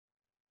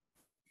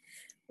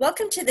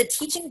Welcome to the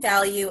Teaching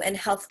Value and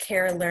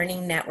Healthcare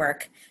Learning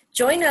Network.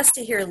 Join us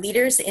to hear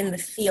leaders in the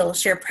field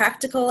share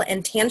practical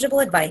and tangible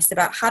advice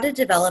about how to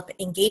develop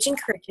engaging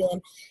curriculum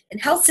and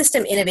health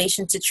system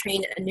innovation to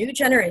train a new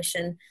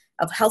generation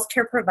of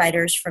healthcare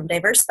providers from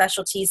diverse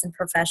specialties and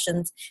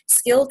professions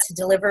skilled to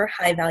deliver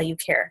high-value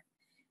care.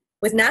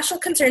 With national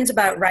concerns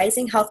about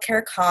rising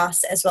healthcare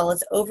costs as well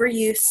as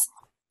overuse,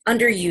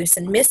 underuse,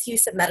 and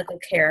misuse of medical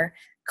care,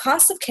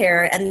 Cost of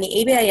Care and the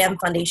ABIM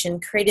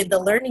Foundation created the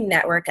Learning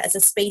Network as a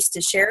space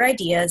to share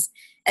ideas,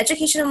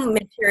 educational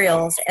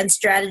materials, and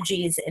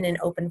strategies in an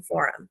open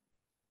forum.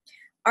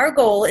 Our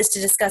goal is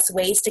to discuss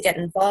ways to get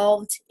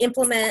involved,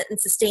 implement, and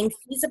sustain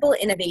feasible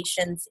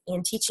innovations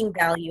in teaching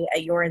value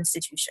at your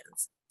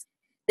institutions.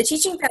 The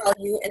Teaching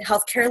Value and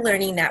Healthcare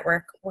Learning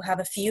Network will have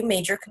a few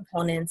major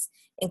components,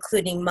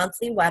 including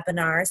monthly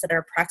webinars that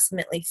are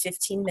approximately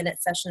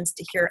 15-minute sessions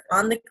to hear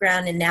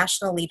on-the-ground and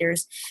national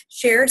leaders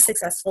share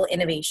successful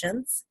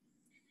innovations,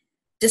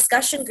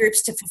 discussion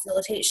groups to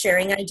facilitate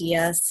sharing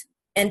ideas,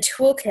 and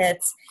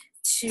toolkits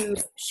to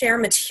share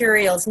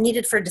materials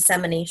needed for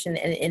dissemination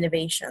and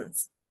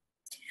innovations.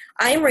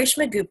 I am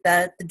Reshma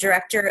Gupta, the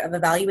Director of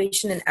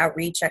Evaluation and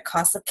Outreach at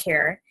Cost of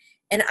Care,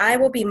 and I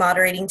will be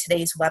moderating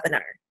today's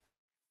webinar.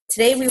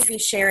 Today, we will be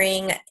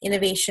sharing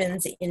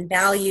innovations in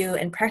value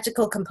and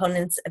practical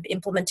components of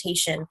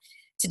implementation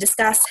to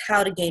discuss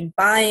how to gain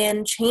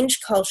buy-in, change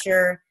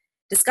culture,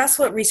 discuss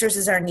what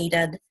resources are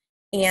needed,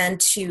 and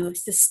to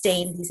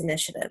sustain these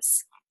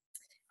initiatives.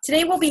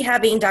 Today, we'll be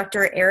having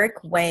Dr.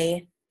 Eric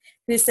Way,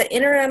 who's the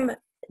Interim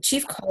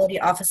Chief Quality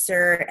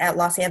Officer at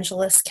Los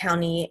Angeles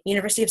County,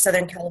 University of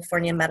Southern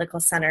California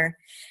Medical Center,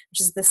 which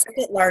is the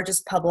second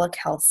largest public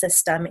health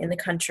system in the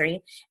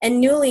country,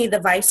 and newly the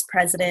Vice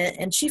President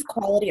and Chief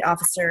Quality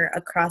Officer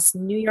across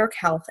New York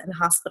Health and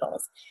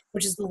Hospitals,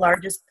 which is the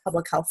largest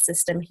public health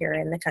system here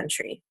in the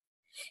country.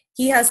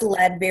 He has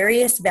led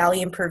various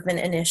value improvement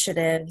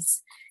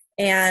initiatives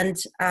and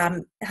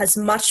has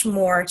much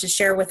more to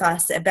share with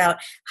us about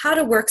how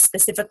to work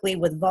specifically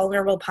with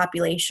vulnerable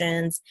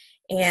populations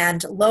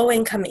and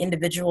low-income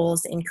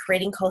individuals in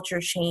creating culture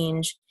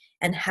change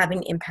and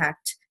having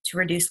impact to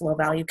reduce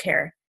low-value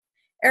care.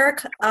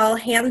 Eric, I'll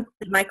hand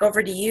the mic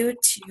over to you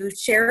to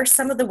share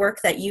some of the work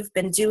that you've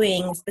been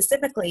doing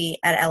specifically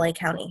at LA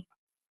County.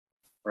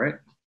 All right.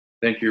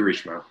 Thank you,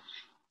 Reshma.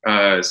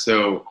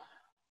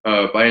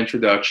 By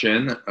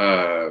introduction,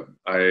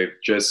 I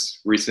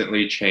just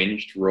recently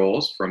changed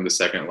roles from the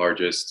second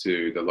largest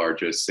to the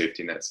largest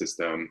safety net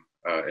system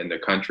in the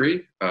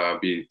country. I'll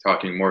be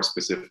talking more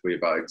specifically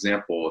about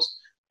examples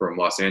from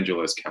Los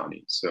Angeles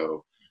County.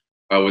 So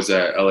I was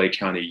at LA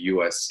County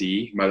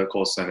USC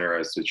Medical Center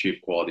as the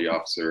Chief Quality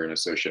Officer and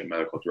Associate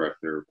Medical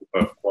Director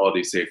of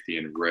Quality, Safety,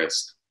 and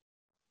Risk.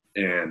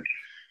 And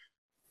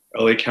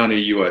LA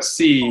County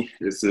USC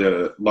is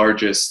the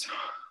largest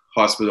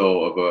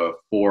hospital of a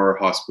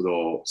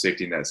 4-hospital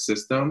safety net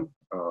system,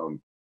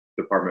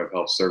 Department of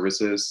Health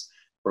Services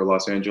for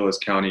Los Angeles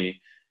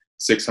County,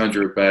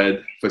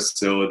 600-bed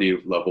facility,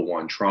 level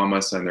 1 trauma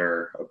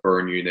center, a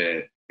burn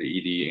unit,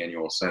 the ED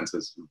annual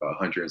census of about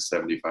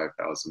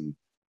 175,000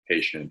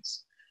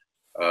 patients.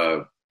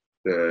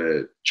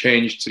 The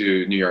change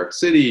to New York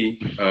City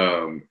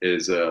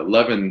is a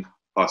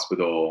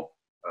 11-hospital,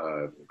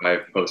 5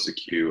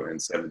 post-acute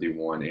and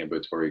 71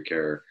 ambulatory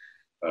care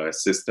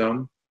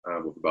system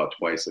with about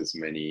twice as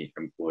many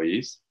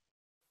employees.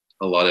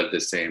 A lot of the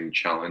same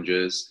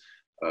challenges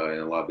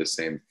and a lot of the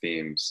same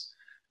themes.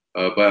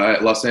 But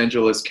at Los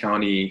Angeles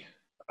County,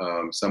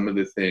 some of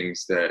the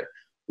things that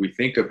we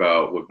think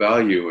about with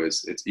value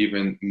is it's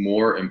even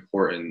more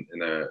important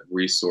in a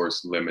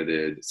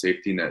resource-limited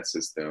safety net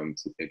system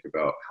to think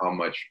about how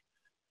much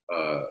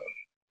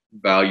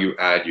value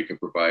add you can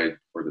provide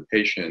for the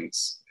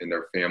patients and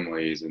their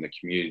families and the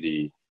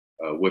community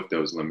with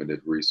those limited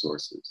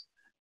resources.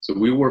 So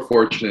we were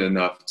fortunate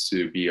enough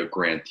to be a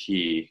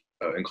grantee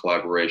in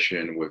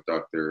collaboration with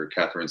Dr.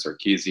 Catherine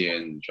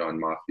Sarkeesian, John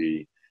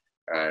Maffei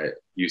at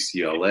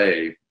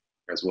UCLA,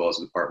 as well as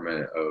the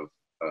Department of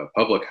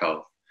Public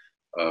Health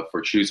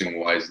for choosing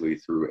wisely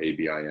through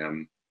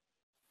ABIM.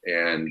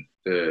 And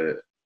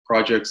the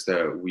projects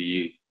that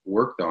we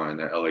worked on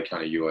at LA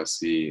County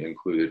USC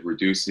included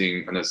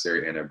reducing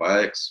unnecessary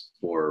antibiotics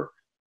for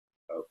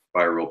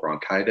viral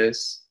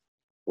bronchitis,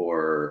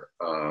 for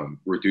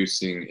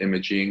reducing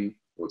imaging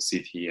with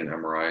CT and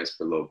MRIs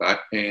for low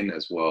back pain,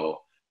 as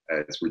well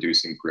as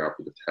reducing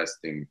preoperative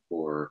testing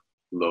for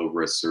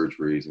low-risk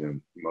surgeries, and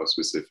most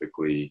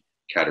specifically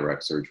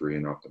cataract surgery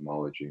and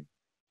ophthalmology.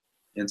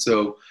 And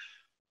so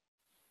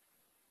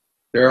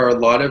there are a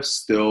lot of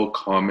still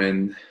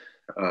common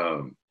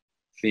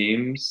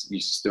themes.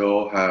 You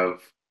still have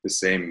the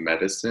same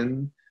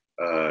medicine.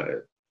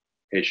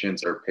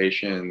 Patients are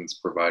patients,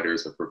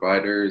 providers are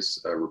providers,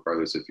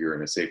 regardless if you're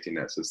in a safety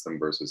net system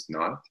versus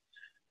not.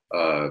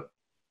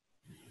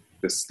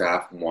 The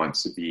staff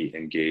wants to be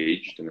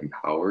engaged and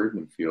empowered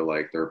and feel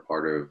like they're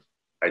part of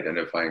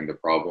identifying the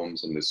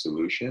problems and the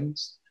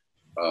solutions.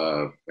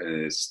 And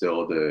it's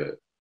still the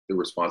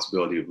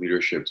responsibility of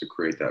leadership to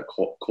create that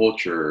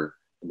culture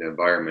in the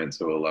environment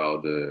to allow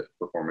the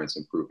performance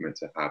improvement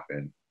to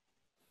happen.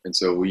 And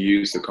so we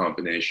use a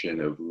combination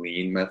of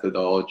lean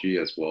methodology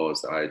as well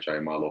as the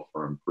IHI model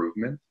for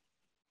improvement.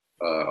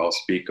 I'll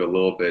speak a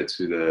little bit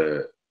to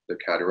the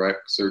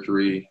cataract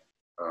surgery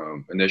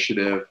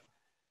initiative.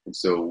 And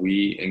so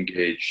we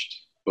engaged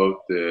both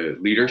the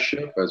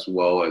leadership as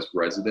well as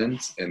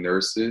residents and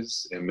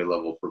nurses and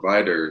mid-level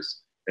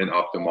providers in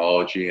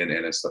ophthalmology and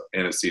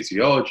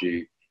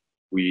anesthesiology.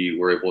 We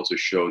were able to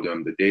show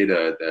them the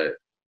data that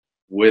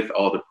with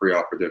all the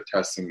preoperative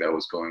testing that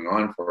was going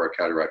on for our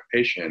cataract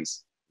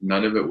patients,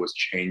 none of it was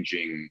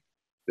changing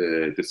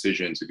the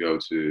decision to go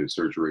to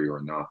surgery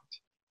or not.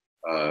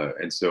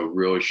 And so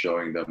really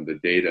showing them the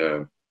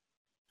data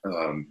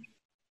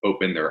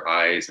opened their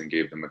eyes and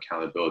gave them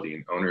accountability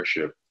and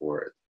ownership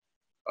for it.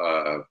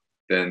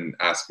 Then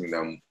asking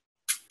them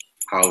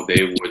how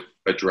they would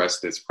address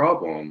this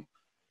problem,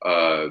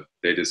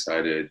 they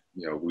decided,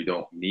 we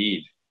don't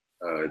need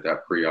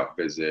that pre-op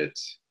visit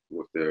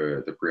with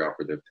the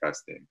preoperative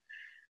testing.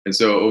 And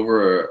so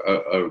over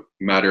a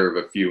matter of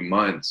a few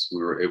months,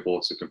 we were able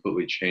to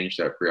completely change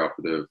that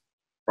preoperative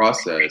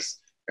process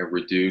and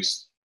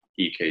reduce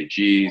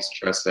EKGs,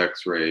 chest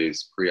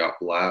x-rays, pre-op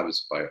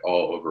labs by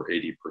all over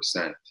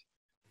 80%.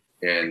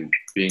 And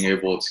being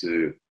able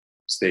to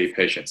stay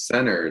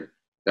patient-centered,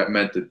 that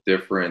meant the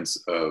difference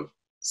of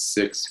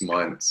 6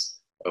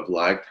 months of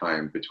lag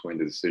time between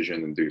the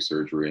decision to do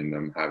surgery and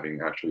them having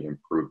actually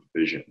improved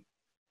vision.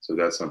 So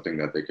that's something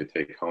that they could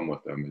take home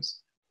with them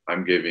is,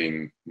 I'm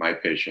giving my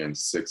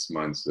patients 6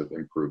 months of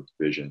improved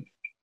vision.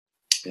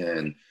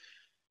 And,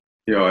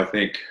 I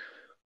think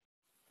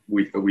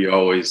we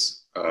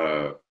always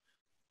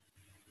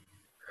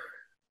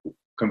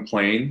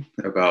complain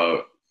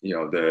about,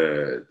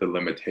 the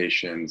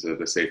limitations of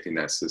the safety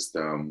net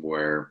system,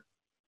 where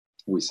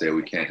we say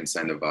we can't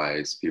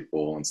incentivize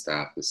people and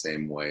staff the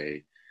same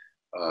way.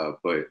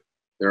 But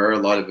there are a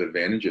lot of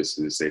advantages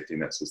to the safety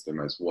net system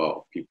as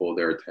well. People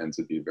there tend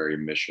to be very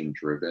mission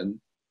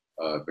driven,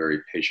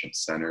 very patient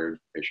centered,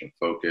 patient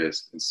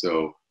focused. And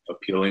so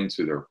appealing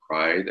to their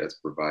pride as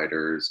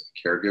providers,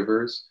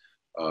 caregivers,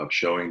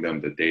 showing them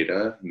the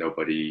data.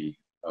 Nobody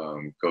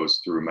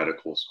goes through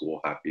medical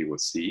school happy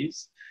with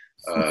C's.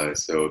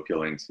 So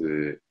appealing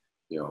to,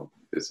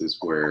 this is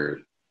where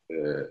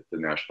the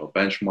national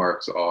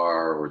benchmarks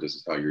are, or this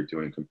is how you're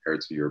doing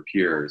compared to your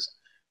peers.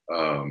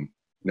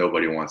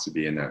 Nobody wants to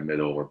be in that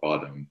middle or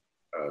bottom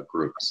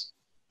groups.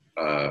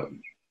 A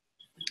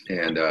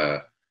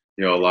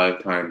lot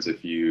of times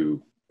if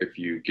you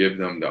give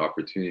them the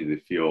opportunity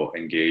to feel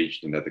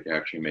engaged and that they can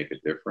actually make a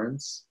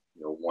difference,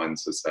 one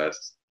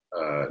success,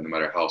 no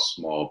matter how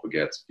small,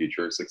 begets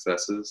future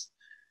successes.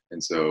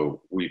 And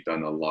so we've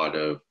done a lot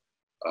of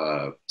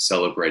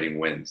celebrating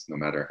wins, no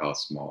matter how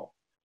small.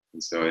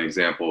 And so an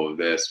example of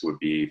this would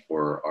be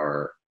for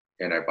our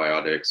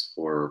antibiotics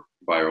for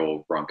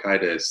viral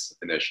bronchitis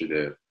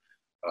initiative.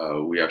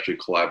 We actually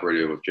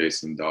collaborated with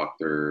Jason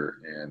Doctor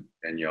and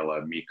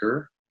Daniela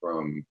Meeker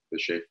from the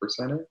Schaefer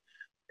Center.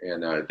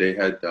 And they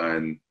had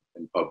done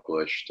and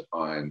published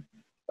on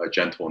a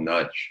gentle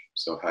nudge.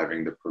 So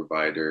having the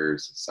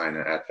providers sign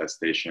an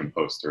attestation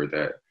poster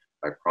that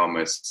I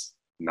promise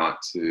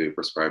not to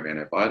prescribe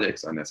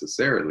antibiotics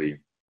unnecessarily.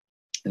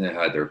 And it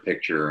had their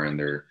picture and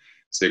their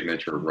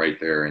signature right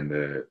there in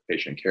the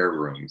patient care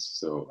rooms.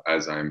 So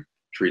as I'm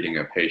treating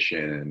a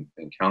patient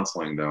and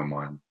counseling them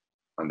on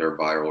their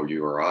viral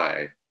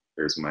URI,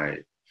 there's my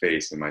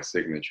face and my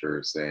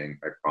signature saying,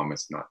 I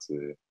promise not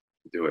to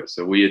do it.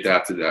 So we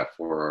adapted that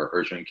for our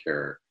urgent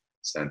care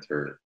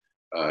center.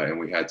 And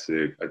we had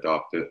to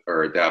adapt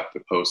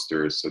the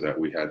posters so that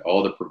we had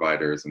all the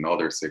providers and all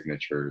their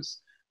signatures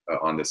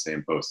on the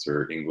same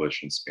poster,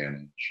 English and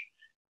Spanish.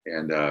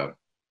 And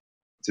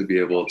to be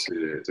able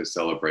to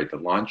celebrate the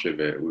launch of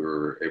it, we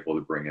were able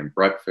to bring in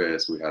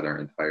breakfast. We had our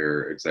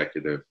entire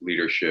executive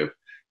leadership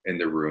in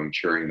the room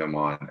cheering them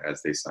on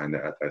as they signed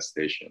the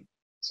attestation.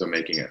 So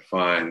making it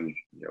fun,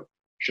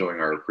 showing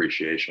our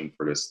appreciation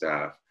for the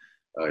staff,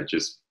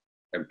 just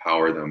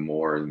empower them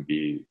more and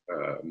be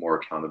more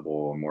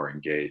accountable and more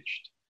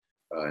engaged.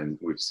 And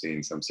we've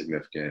seen some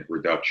significant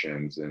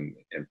reductions in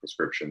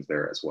prescriptions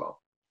there as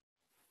well.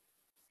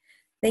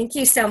 Thank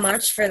you so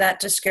much for that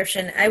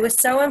description. I was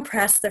so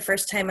impressed the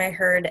first time I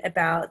heard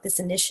about this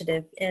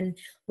initiative. And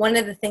one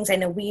of the things I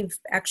know we've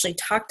actually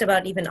talked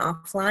about even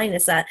offline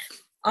is that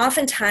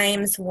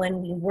oftentimes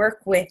when we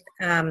work with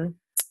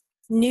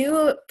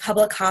new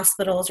public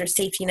hospitals or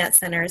safety net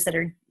centers that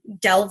are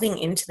delving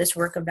into this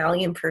work of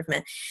value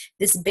improvement,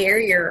 this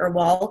barrier or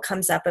wall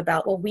comes up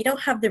about, well, we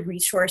don't have the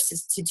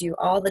resources to do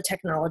all the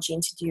technology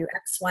and to do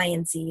X, Y,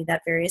 and Z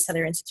that various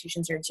other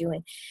institutions are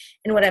doing.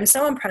 And what I'm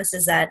so impressed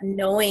is that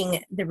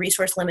knowing the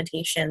resource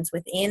limitations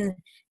within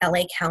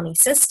LA County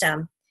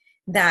system,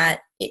 that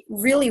it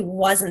really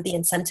wasn't the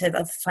incentive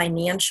of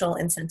financial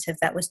incentive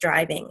that was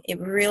driving. It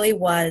really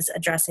was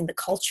addressing the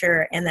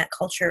culture and that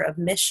culture of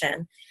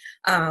mission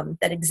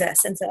that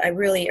exists. And so I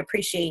really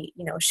appreciate,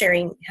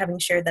 having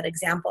shared that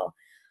example.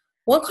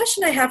 One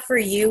question I have for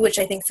you, which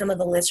I think some of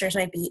the listeners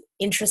might be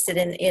interested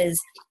in, is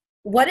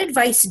what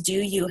advice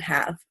do you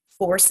have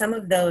for some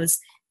of those,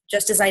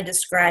 just as I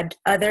described,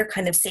 other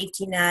kind of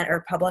safety net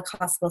or public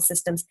hospital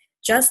systems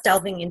just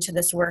delving into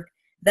this work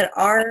that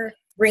are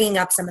bringing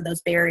up some of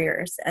those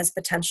barriers as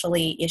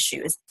potentially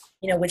issues,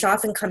 which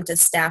often come to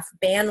staff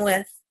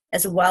bandwidth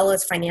as well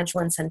as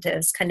financial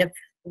incentives, kind of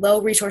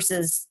low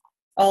resources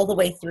all the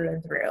way through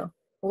and through.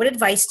 What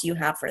advice do you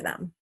have for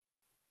them?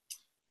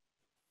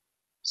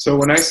 So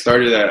when I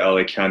started at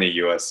LA County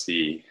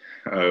USC,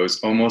 it was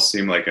almost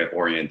seemed like an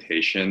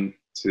orientation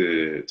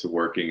to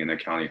working in a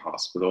county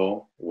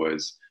hospital.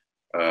 Was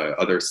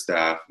other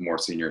staff, more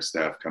senior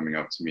staff, coming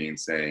up to me and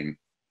saying,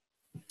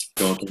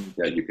 "Don't think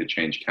that you could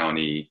change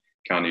county.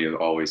 County will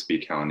always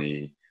be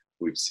county.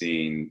 We've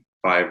seen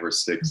 5 or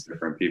 6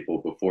 different people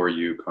before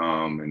you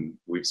come, and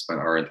we've spent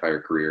our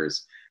entire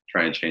careers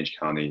trying to change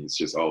county. It's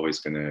just always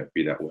going to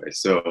be that way."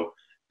 So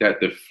that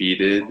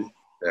defeated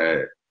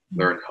that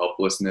learned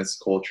helplessness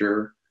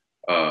culture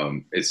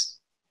is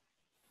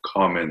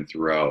common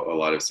throughout a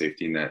lot of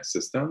safety net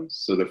systems.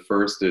 So the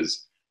first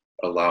is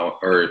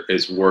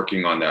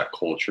working on that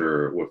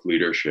culture with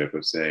leadership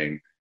of saying,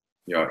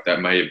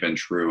 that might have been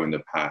true in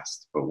the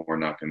past, but we're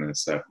not going to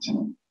accept,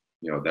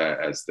 that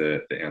as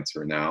the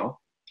answer now.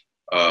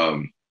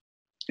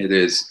 It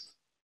is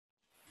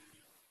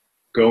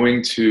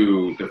going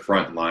to the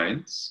front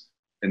lines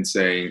and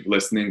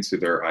listening to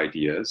their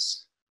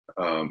ideas,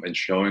 and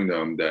showing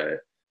them that,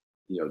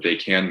 they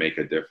can make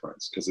a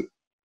difference, because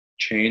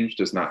change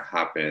does not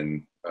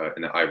happen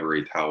in the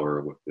ivory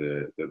tower with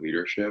the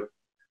leadership.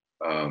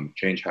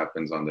 Change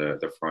happens on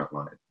the front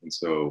line. And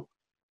so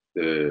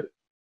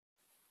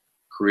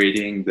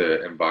creating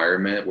the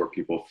environment where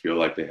people feel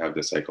like they have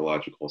the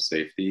psychological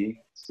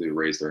safety to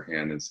raise their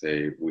hand and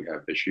say, we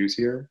have issues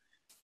here.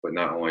 But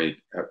not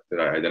only did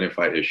I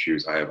identify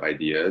issues, I have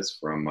ideas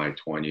from my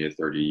 20 to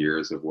 30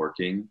 years of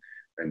working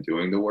and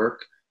doing the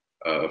work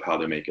of how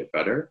to make it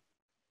better.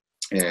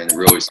 And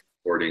really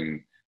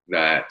supporting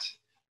that,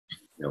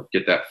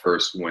 get that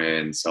first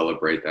win,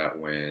 celebrate that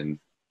win,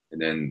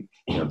 and then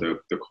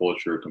the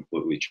culture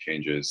completely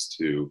changes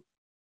to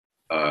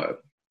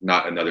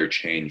not another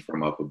change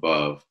from up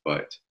above,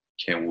 but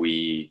can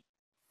we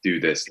do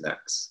this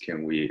next?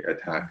 Can we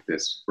attack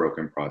this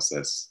broken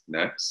process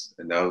next?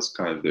 And that was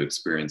kind of the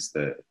experience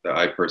that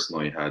I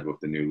personally had with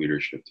the new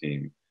leadership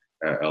team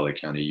at LA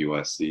County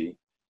USC.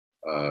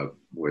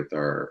 With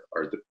our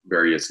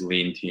various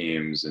lean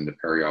teams and the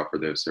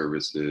perioperative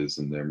services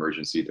and the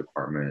emergency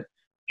department,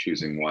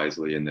 choosing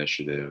wisely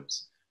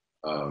initiatives.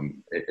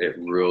 It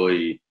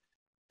really,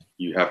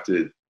 you have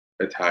to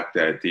attack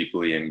that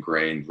deeply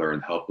ingrained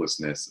learned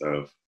helplessness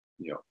of,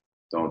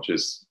 don't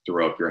just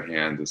throw up your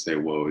hands and say,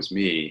 woe is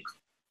me,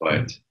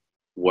 but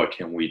what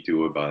can we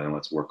do about it, and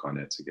let's work on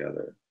it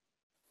together.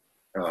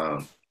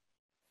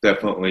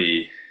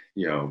 Definitely,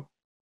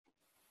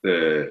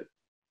 the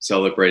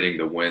celebrating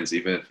the wins,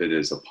 even if it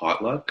is a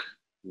potluck,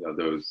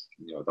 those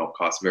don't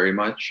cost very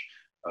much.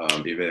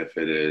 Even if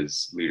it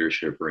is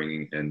leadership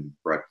bringing in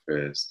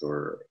breakfast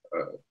or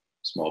a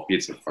small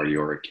pizza party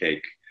or a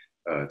cake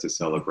to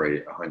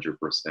celebrate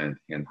 100%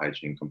 hand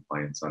hygiene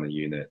compliance on a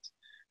unit.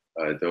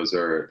 Those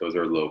are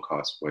low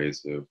cost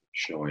ways of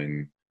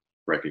showing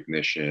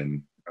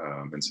recognition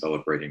and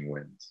celebrating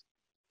wins.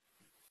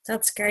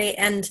 That's great.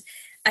 And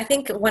I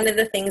think one of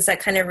the things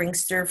that kind of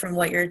rings through from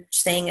what you're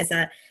saying is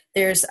that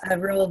there's a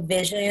real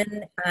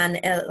vision and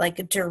a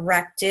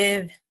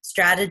directive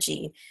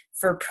strategy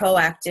for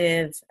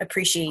proactive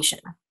appreciation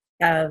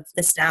of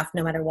the staff,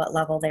 no matter what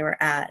level they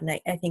were at. And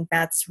I think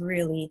that's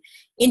really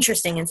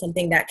interesting and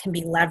something that can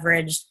be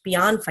leveraged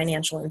beyond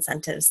financial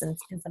incentives and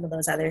some of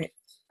those other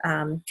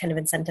kind of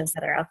incentives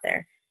that are out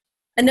there.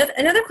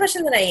 Another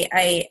question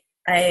that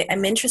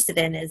I'm interested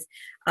in is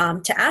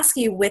to ask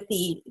you, with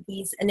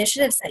these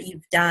initiatives that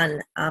you've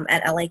done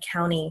at LA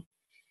County,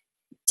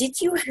 did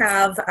you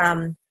have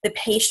the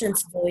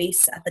patient's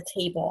voice at the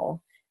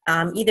table,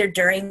 either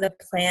during the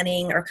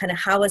planning, or kind of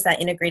how was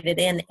that integrated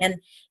in? And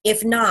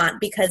if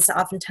not, because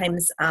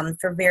oftentimes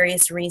for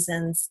various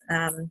reasons,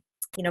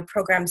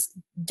 programs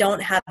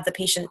don't have the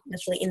patient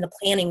necessarily in the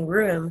planning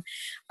room,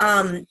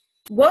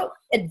 what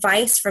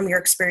advice from your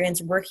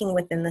experience working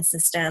within the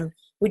system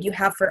would you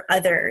have for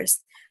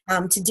others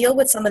to deal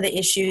with some of the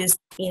issues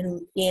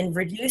in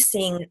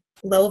reducing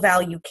low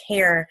value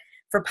care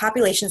for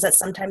populations that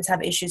sometimes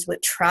have issues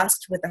with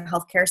trust with the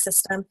healthcare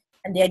system,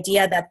 and the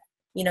idea that,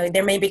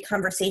 there may be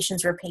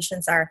conversations where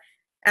patients are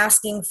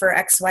asking for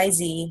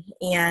XYZ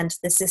and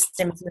the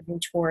system is moving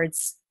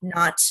towards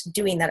not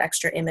doing that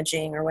extra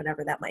imaging or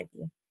whatever that might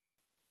be?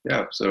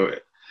 Yeah, so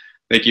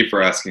thank you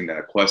for asking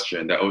that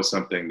question. That was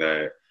something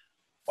that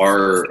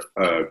our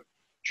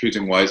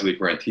Choosing Wisely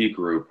grantee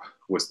group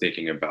was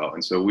thinking about.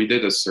 And so we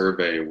did a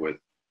survey with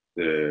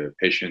the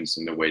patients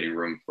in the waiting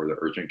room for the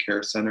urgent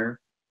care center.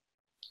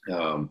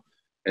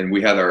 And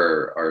we had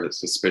our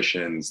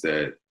suspicions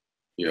that,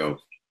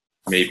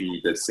 maybe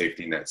the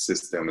safety net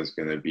system is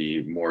going to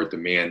be more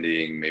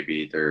demanding.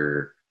 Maybe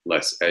they're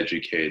less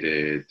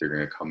educated. They're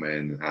going to come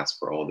in and ask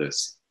for all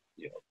this,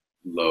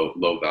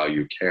 low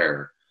value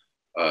care.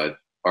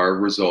 our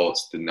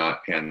results did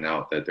not pan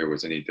out that there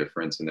was any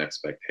difference in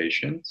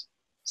expectations.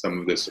 Some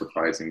of the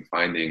surprising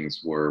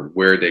findings were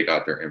where they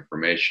got their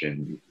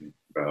information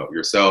about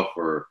yourself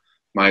or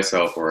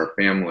myself or our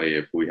family.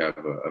 If we have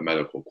a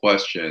medical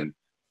question,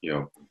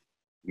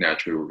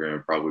 naturally we're going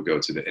to probably go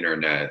to the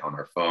internet, on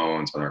our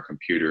phones, on our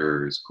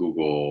computers,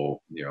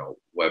 Google,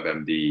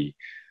 WebMD.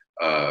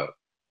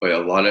 But a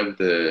lot of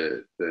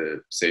the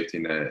safety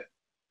net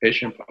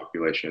patient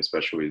population,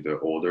 especially the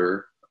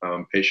older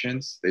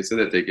patients, they said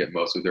that they get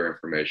most of their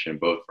information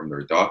both from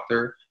their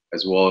doctor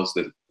as well as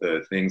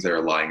the things that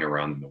are lying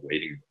around in the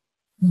waiting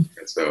room.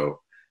 And so,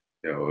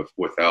 if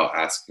without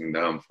asking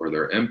them for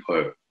their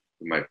input,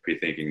 we might be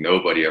thinking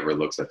nobody ever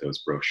looks at those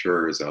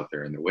brochures out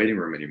there in the waiting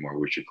room anymore.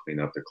 We should clean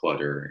up the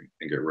clutter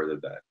and get rid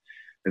of that.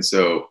 And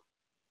so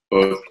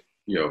both,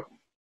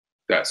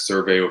 that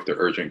survey with the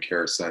urgent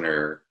care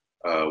center,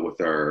 with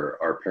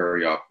our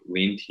peri-op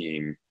lean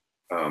team,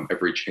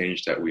 every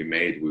change that we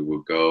made, we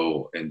would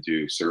go and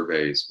do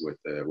surveys with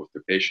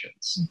the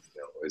patients.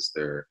 Is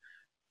there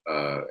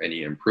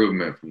any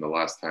improvement from the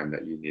last time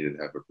that you needed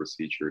to have a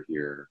procedure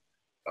here?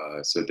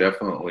 So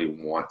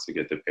definitely want to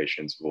get the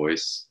patient's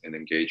voice and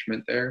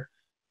engagement there.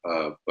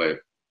 But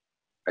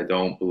I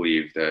don't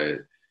believe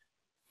that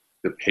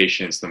the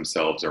patients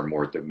themselves are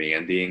more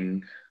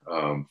demanding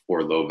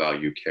for low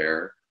value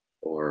care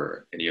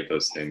or any of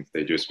those things.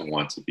 They just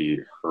want to be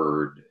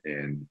heard,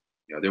 and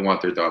they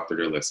want their doctor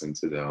to listen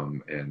to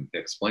them and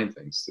explain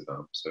things to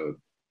them. So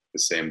the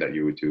same that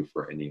you would do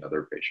for any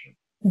other patient.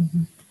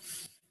 Mm-hmm.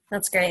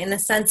 That's great. In a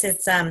sense,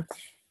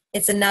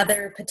 it's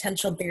another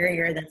potential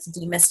barrier that's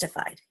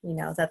demystified,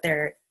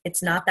 that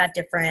it's not that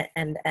different,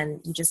 and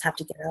you just have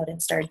to get out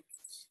and start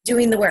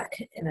doing the work,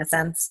 in a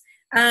sense.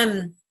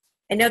 I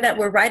know that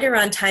we're right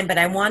around time, but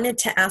I wanted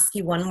to ask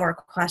you one more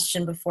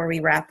question before we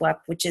wrap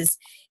up, which is,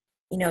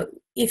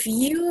 if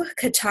you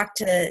could talk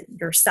to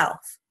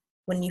yourself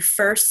when you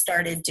first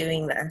started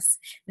doing this,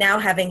 now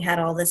having had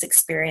all this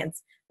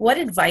experience, what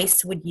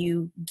advice would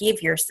you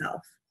give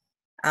yourself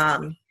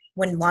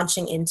when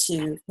launching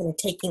into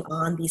taking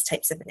on these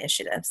types of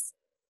initiatives?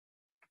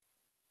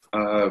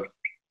 I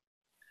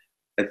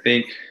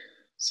think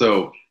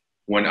so.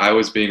 When I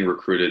was being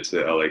recruited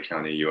to LA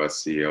County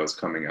USC, I was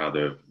coming out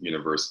of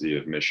University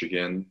of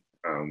Michigan,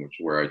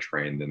 where I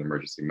trained in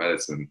emergency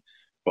medicine,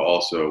 but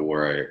also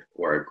where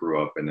I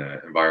grew up in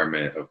an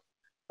environment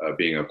of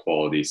being a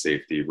quality,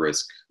 safety,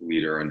 risk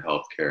leader in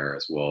healthcare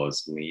as well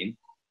as lean.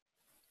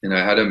 And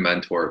I had a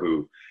mentor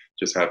who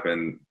just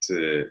happened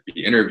to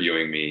be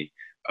interviewing me,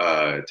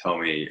 tell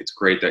me, it's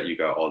great that you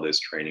got all this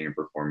training in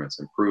performance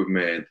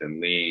improvement and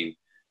lean.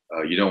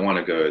 You don't want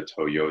to go to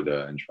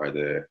Toyota and try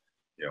to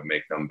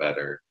make them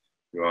better.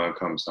 You want to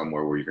come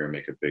somewhere where you're going to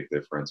make a big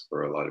difference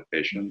for a lot of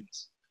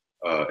patients.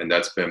 And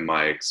that's been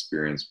my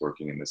experience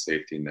working in the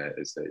safety net,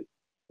 is that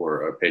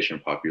for a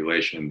patient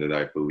population that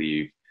I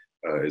believe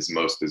is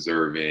most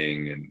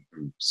deserving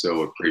and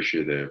so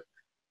appreciative,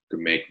 to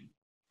make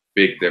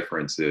big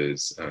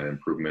differences,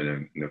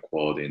 improvement in the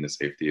quality and the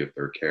safety of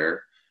their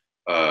care.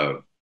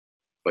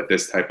 But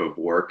this type of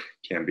work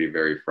can be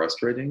very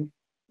frustrating,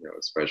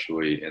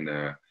 especially in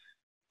a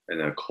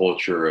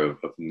culture of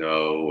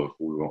no,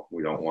 if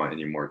we don't want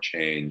any more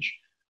change.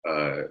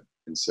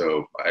 And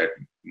so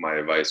my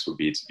advice would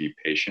be to be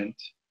patient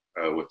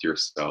with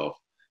yourself.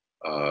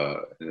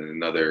 And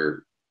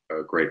another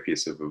great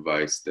piece of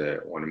advice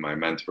that one of my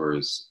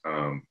mentors,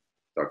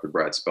 Dr.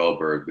 Brad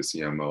Spellberg, the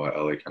CMO at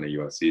LA County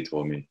USC,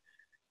 told me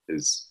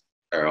is,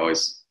 I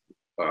always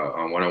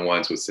on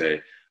one-on-ones would say,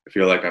 I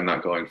feel like I'm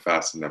not going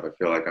fast enough. I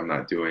feel like I'm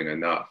not doing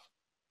enough.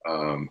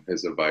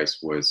 His advice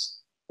was,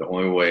 the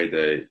only way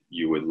that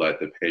you would let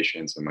the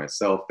patients and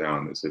myself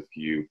down is if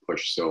you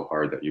push so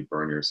hard that you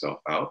burn yourself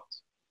out,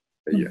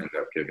 that you end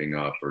up giving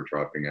up or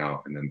dropping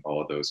out, and then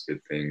all those good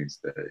things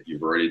that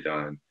you've already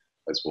done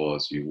as well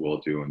as you will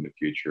do in the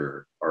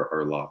future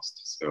are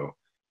lost. So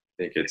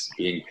I think it's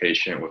being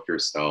patient with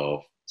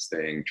yourself,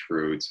 staying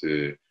true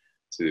to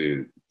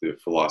the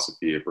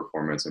philosophy of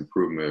performance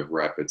improvement,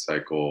 rapid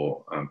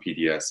cycle,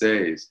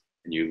 PDSAs,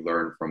 and you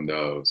learn from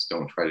those.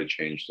 Don't try to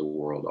change the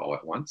world all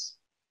at once.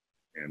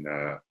 And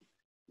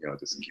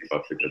just keep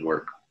up the good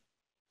work.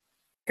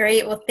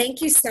 Great. Well,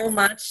 thank you so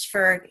much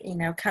for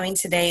coming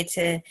today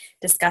to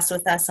discuss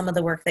with us some of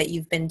the work that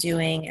you've been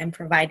doing and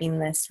providing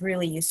this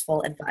really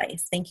useful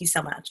advice. Thank you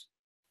so much.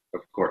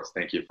 Of course.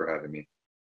 Thank you for having me.